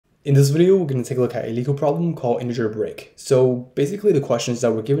In this video, we're going to take a look at a Leetcode problem called integer break. So basically the question is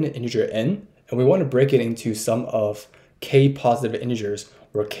that we're given an integer n, and we want to break it into sum of k positive integers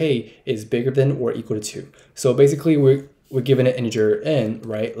where k is bigger than or equal to 2. So basically we're given an integer n,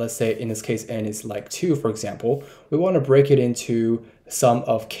 right? Let's say in this case n is like 2, for example. We want to break it into sum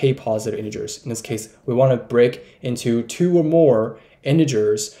of k positive integers. In this case, we want to break into 2 or more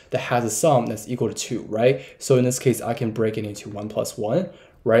integers that has a sum that's equal to 2, right? So in this case, I can break it into 1 plus 1,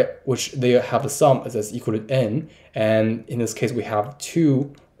 right? Which they have a sum that's equal to n. And in this case, we have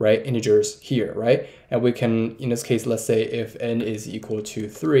 2, right, integers here, right? And we can, in this case, let's say if n is equal to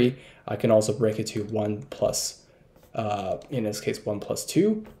 3, I can also break it to 1 plus, in this case, 1 plus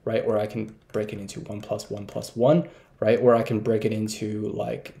 2, right? Or I can break it into 1 plus 1 plus 1, right? Or I can break it into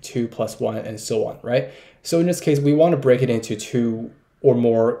like 2 plus 1 and so on, right? So in this case, we want to break it into 2 or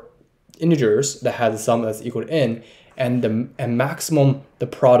more integers that has a sum that's equal to n, and maximum the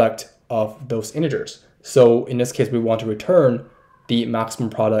product of those integers. So in this case, we want to return the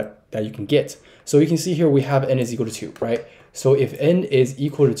maximum product that you can get. So you can see here we have n is equal to 2, right? So if n is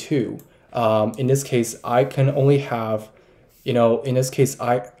equal to 2, in this case, I can only have, you know, in this case,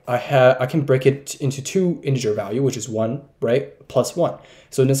 I can break it into 2 integer value, which is 1, right, plus 1.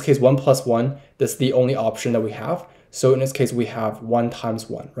 So in this case, 1 plus 1, that's the only option that we have. So in this case, we have 1 times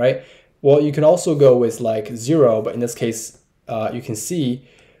 1, right? Well, you can also go with like 0, but in this case, you can see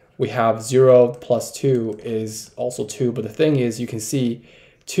we have 0 plus 2 is also 2. But the thing is, you can see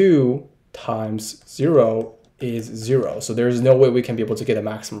 2 times 0 is 0. So there's no way we can be able to get a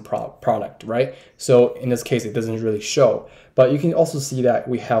maximum product, right? So in this case, it doesn't really show. But you can also see that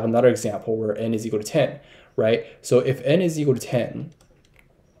we have another example where n is equal to 10, right? So if n is equal to 10,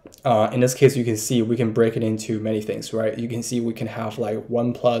 in this case, you can see we can break it into many things, right? You can see we can have like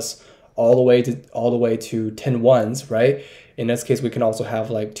 1 plus all the way to 10 ones, right? In this case, we can also have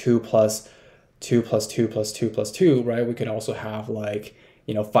like 2 plus 2 plus 2 plus 2 plus 2, right? We can also have like,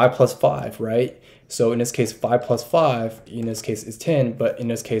 you know, 5 plus 5, right? So in this case, 5 plus 5, in this case is 10, but in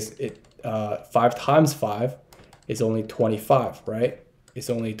this case, 5 times 5 is only 25, right? It's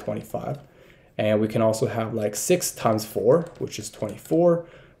only 25. And we can also have like 6 times 4, which is 24.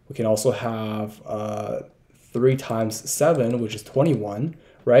 We can also have 3 times 7, which is 21,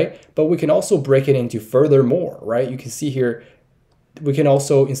 right? But we can also break it into furthermore, right? You can see here, we can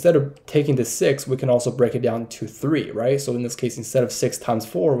also, instead of taking the 6, we can also break it down to 3, right? So in this case, instead of 6 times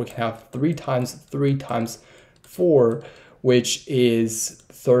 4, we can have 3 times 3 times 4, which is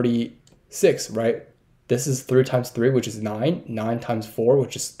 36, right? This is 3 times 3, which is 9. 9 times 4,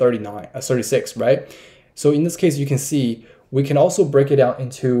 which is 36, right? So in this case, you can see we can also break it out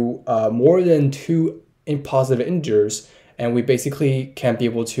into more than 2 positive integers, and we basically can be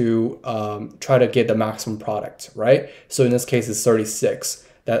able to try to get the maximum product, right? So in this case, it's 36.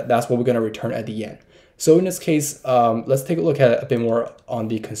 That's what we're going to return at the end. So in this case, let's take a look at it a bit more on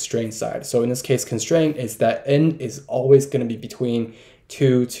the constraint side. So in this case, constraint is that n is always going to be between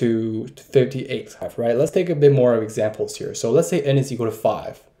 2 to 58, right? Let's take a bit more of examples here. So let's say n is equal to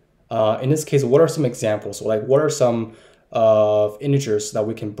 5. In this case, what are some examples? So like, what are some of integers that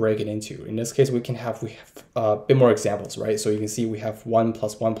we can break it into? In this case, we have a bit more examples, right? So you can see we have 1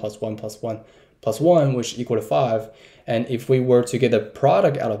 plus 1 plus 1 plus 1 plus 1, which equal to 5. And if we were to get the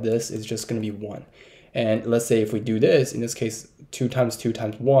product out of this, it's just going to be 1. And let's say if we do this, in this case, 2 times 2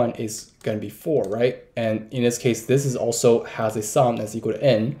 times 1 is going to be 4, right? And in this case, this is also has a sum that's equal to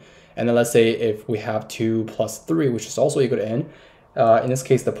n. And then let's say if we have 2 plus 3, which is also equal to n, in this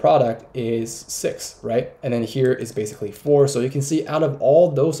case, the product is 6, right? And then here is basically 4. So you can see out of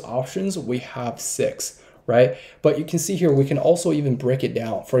all those options, we have 6, right? But you can see here, we can also even break it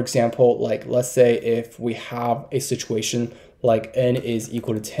down. For example, like let's say if we have a situation like n is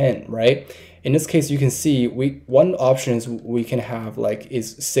equal to 10, right? In this case, you can see one option is we can have like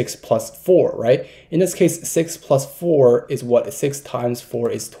is 6 plus 4, right? In this case, 6 plus 4 is what? 6 times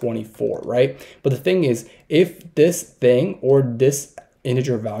 4 is 24, right? But the thing is, if this thing or this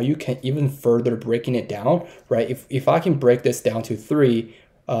integer value can even further breaking it down, right? If I can break this down to 3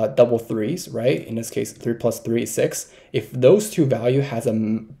 double 3s, right? In this case, 3 plus 3 is 6. If those two value has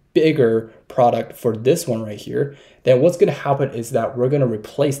a bigger product for this one right here, then what's going to happen is that we're going to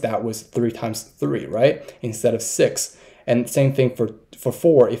replace that with 3 times 3, right? Instead of 6. And same thing for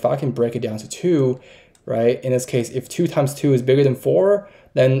 4. If I can break it down to 2, right? In this case, if 2 times 2 is bigger than 4,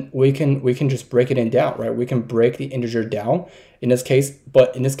 then we can just break it down, right? We can break the integer down in this case,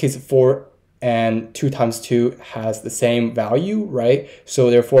 but in this case, 4 and 2 times 2 has the same value, right? So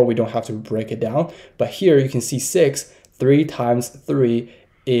therefore, we don't have to break it down. But here you can see 6, 3 times 3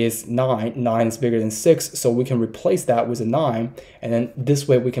 is 9. 9 is bigger than 6, so we can replace that with a 9, and then this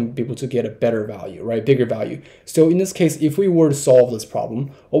way we can be able to get a better value, right? Bigger value. So in this case, if we were to solve this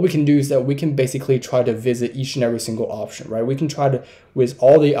problem, what we can do is that we can basically try to visit each and every single option, right? We can try to with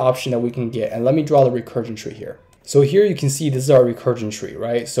all the option that we can get. And let me draw the recursion tree here. So here you can see this is our recursion tree,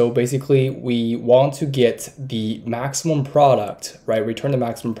 right? So basically we want to get the maximum product, right? Return the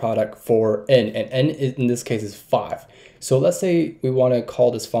maximum product for n, and n in this case is 5. So let's say we want to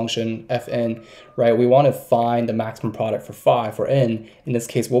call this function fn, right? We want to find the maximum product for 5 for n. In this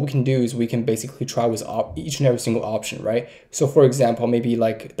case, what we can do is we can basically try with each and every single option, right? So for example, maybe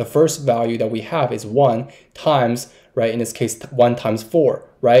like the first value that we have is 1 times, right? In this case, 1 times 4,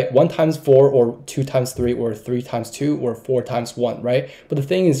 right? 1 times 4 or 2 times 3 or 3 times 2 or 4 times 1, right? But the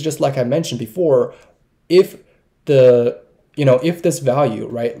thing is, just like I mentioned before, if if this value,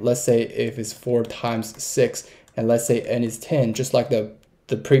 right? Let's say if it's 4 times 6, and let's say n is 10, just like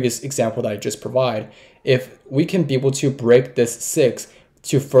the previous example that I just provided, if we can be able to break this 6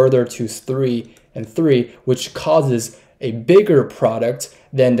 to further to 3 and 3, which causes a bigger product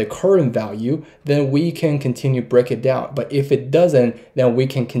than the current value, then we can continue break it down. But if it doesn't, then we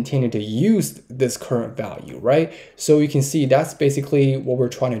can continue to use this current value, right? So you can see that's basically what we're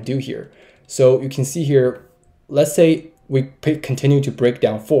trying to do here. So you can see here, let's say we continue to break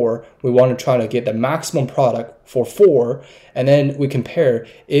down 4. We want to try to get the maximum product for 4, and then we compare,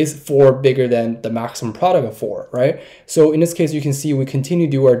 is 4 bigger than the maximum product of 4, right? So in this case, you can see we continue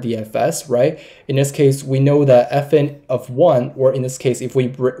to do our DFS, right? In this case, we know that fn of 1, or in this case, if we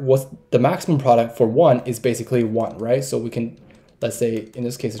what's the maximum product for 1 is basically 1, right? So we can, let's say in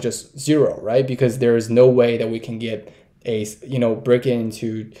this case, it's just 0, right? Because there is no way that we can get a, break it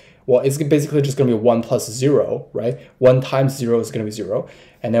into, well, it's basically just going to be 1 plus 0, right? 1 times 0 is going to be 0.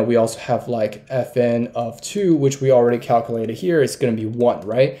 And then we also have like fn of 2, which we already calculated here. It's going to be 1,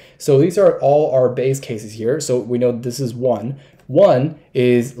 right? So these are all our base cases here. So we know this is 1. 1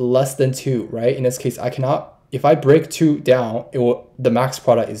 is less than 2, right? In this case, I cannot, if I break 2 down, the max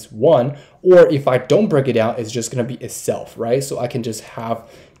product is 1. Or if I don't break it down, it's just going to be itself, right? So I can just have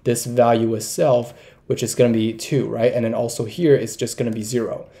this value itself, which is going to be 2, right? And then also here, it's just going to be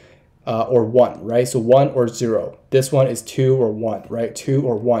 0. Or 1, right? So 1 or 0. This one is 2 or 1, right? 2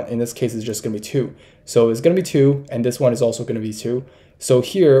 or 1. In this case, it's just going to be 2. So it's going to be 2, and this one is also going to be 2. So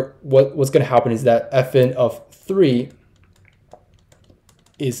here, what's going to happen is that fn of 3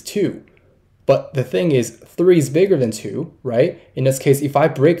 is 2. But the thing is, 3 is bigger than 2, right? In this case, if I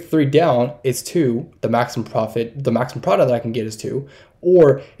break 3 down, it's 2. The maximum product that I can get is 2.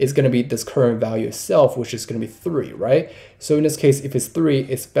 Or it's going to be this current value itself, which is going to be 3, right? So in this case, if it's 3,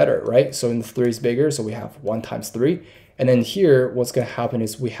 it's better, right? So in the 3 is bigger, so we have 1 times 3. And then here, what's going to happen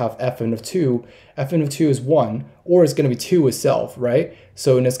is we have fn of 2. Fn of 2 is 1, or it's going to be 2 itself, right?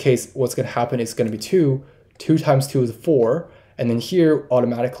 So in this case, what's going to happen is going to be 2. 2 times 2 is 4. And then here,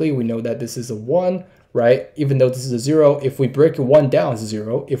 automatically, we know that this is a 1, right? Even though this is a 0, if we break 1 down, it's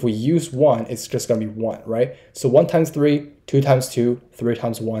 0. If we use 1, it's just going to be 1, right? So 1 times 3, 2 times 2, 3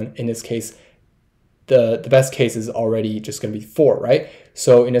 times 1. In this case, the best case is already just going to be 4, right?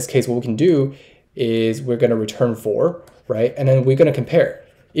 So in this case, what we can do is we're going to return 4, right? And then we're going to compare.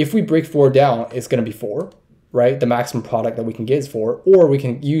 If we break 4 down, it's going to be 4, right? The maximum product that we can get is 4, or we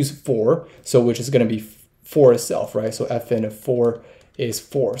can use 4, so which is going to be 4 itself, right? So fn of 4 is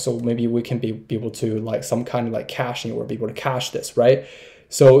 4. So maybe we can be able to like some kind of like caching or be able to cache this, right?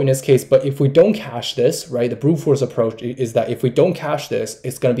 So in this case, but if we don't cache this, right, the brute force approach is that if we don't cache this,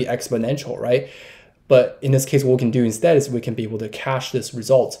 it's going to be exponential, right? But in this case, what we can do instead is we can be able to cache this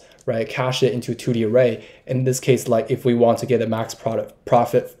result, right? Cache it into a 2D array. In this case, like if we want to get a max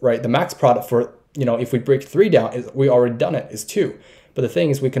profit, right? The max product for, if we break 3 down, we already done it, is 2. But the thing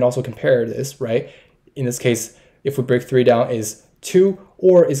is, we can also compare this, right? In this case, if we break 3 down is 2,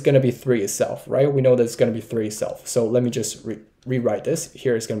 or it's going to be 3 itself, right? We know that it's going to be 3 itself. So let me just rewrite this.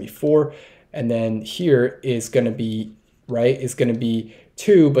 Here it's going to be 4, and then here is going to be, right? It's going to be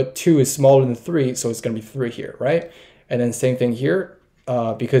 2, but 2 is smaller than 3, so it's going to be 3 here, right? And then same thing here,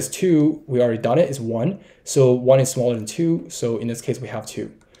 because 2, we already done it, is 1. So 1 is smaller than 2, so in this case we have 2.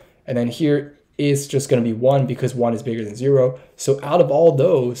 And then here is just going to be 1 because 1 is bigger than 0. So out of all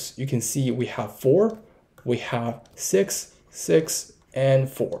those, you can see we have 4, we have 6, 6, and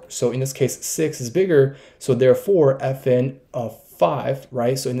 4. So in this case, 6 is bigger, so therefore fn of 5,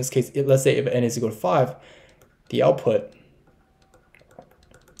 right? So in this case, let's say if n is equal to 5, the output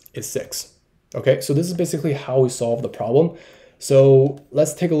is 6. Okay, so this is basically how we solve the problem. So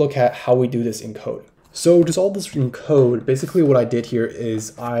let's take a look at how we do this in code. So to solve this in code, basically what I did here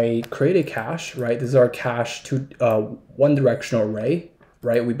is I create a cache, right? This is our cache to one directional array,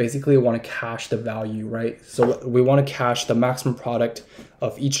 right? We basically want to cache the value, right? So we want to cache the maximum product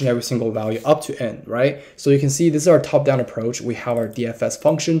of each and every single value up to n, right? So you can see this is our top-down approach. We have our DFS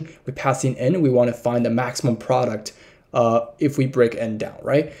function. We pass in n. We want to find the maximum product if we break n down,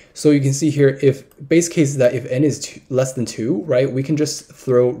 right? So you can see here, if base case is that if n is less than 2, right, we can just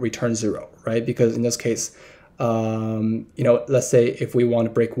throw return 0, right? Because in this case, you know, let's say if we want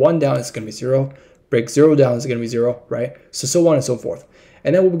to break 1 down, it's going to be 0. Break 0 down is going to be 0, right? So on and so forth.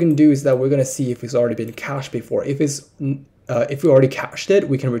 And then what we're going to do is that we're going to see if it's already been cached before. If we already cached it,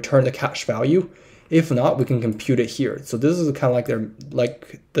 we can return the cache value. If not, we can compute it here. So this is kind of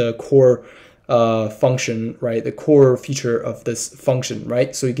like the core function, right? The core feature of this function,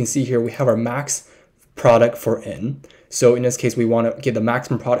 right? So you can see here we have our max product for n. So in this case, we want to get the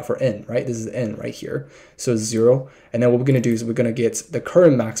maximum product for n, right? This is n right here. So it's 0. And then what we're going to do is we're going to get the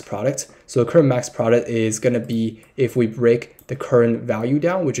current max product. So the current max product is going to be if we break the current value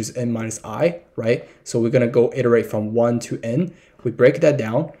down, which is n minus I, right? So we're going to go iterate from 1 to n. We break that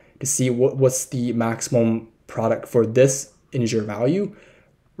down to see what's the maximum product for this integer value,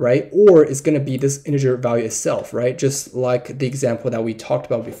 right? Or it's going to be this integer value itself, right? Just like the example that we talked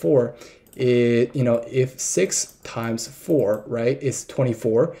about before. You know, if 6 times 4, right, is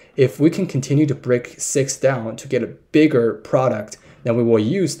 24, if we can continue to break 6 down to get a bigger product, then we will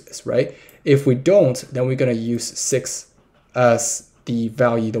use this, right? If we don't, then we're going to use 6 as the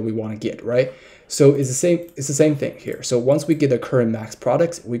value that we want to get, right? So it's the same thing here. So once we get the current max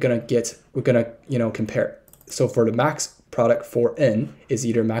product, we're gonna you know, compare. So for the max product for n is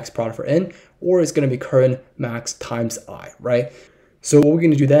either max product for n, or it's gonna be current max times I, right? So what we're going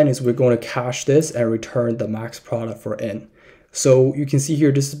to do then is we're going to cache this and return the max product for n. So you can see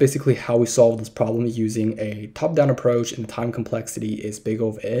here, this is basically how we solve this problem using a top-down approach, and the time complexity is big O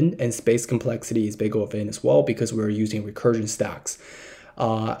of n, and space complexity is big O of n as well, because we're using recursion stacks.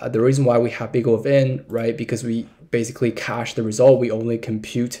 The reason why we have big O of n, right, because we basically cache the result, we only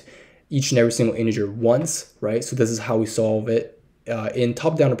compute each and every single integer once, right? So this is how we solve it in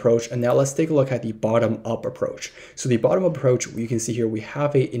top-down approach. And now let's take a look at the bottom-up approach. So the bottom-up approach, you can see here we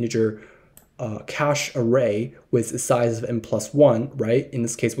have a integer cache array with a size of n plus 1, right? In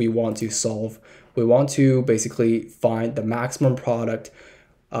this case, we want to basically find the maximum product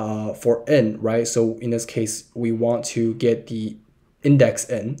for n, right? So in this case, we want to get the index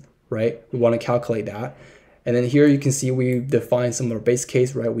n, right? We want to calculate that. And then here you can see we define some of our base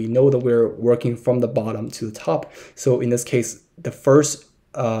case, right? We know that we're working from the bottom to the top. So in this case, the first,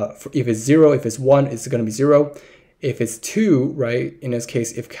 if it's 0, if it's 1, it's going to be 0. If it's 2, right? In this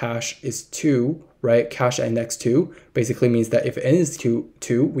case, if cache is 2, right? Cache at index 2 basically means that if n is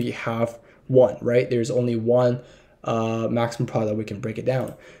 2, we have 1, right? There's only one maximum product, we can break it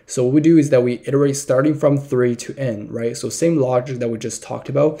down. So what we do is that we iterate starting from 3 to n, right? So same logic that we just talked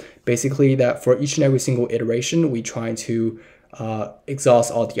about, basically that for each and every single iteration, we try to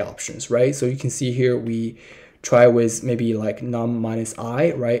exhaust all the options, right? So you can see here, we try with maybe like num minus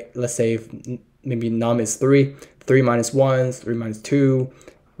I, right? Let's say if maybe num is 3, 3 minus 1, 3 minus 2,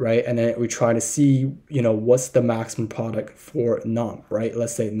 right? And then we try to see, you know, what's the maximum product for num, right?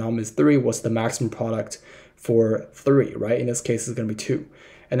 Let's say num is 3, what's the maximum product for 3, right? In this case, it's going to be 2.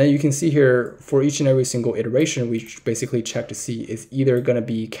 And then you can see here, for each and every single iteration, we basically check to see is either going to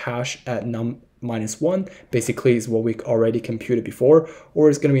be cache at num minus 1, basically is what we already computed before, or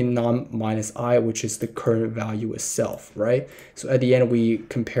it's going to be num minus I, which is the current value itself, right? So at the end, we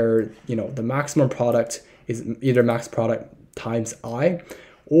compare, you know, the maximum product is either max product times I,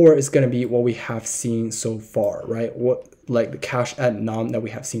 or it's going to be what we have seen so far, right? What, like the cache at num that we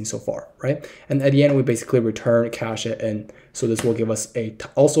have seen so far, right? And at the end, we basically return cache at n. So this will give us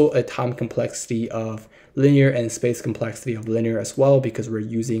also a time complexity of linear and space complexity of linear as well, because we're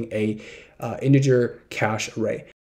using a integer cache array.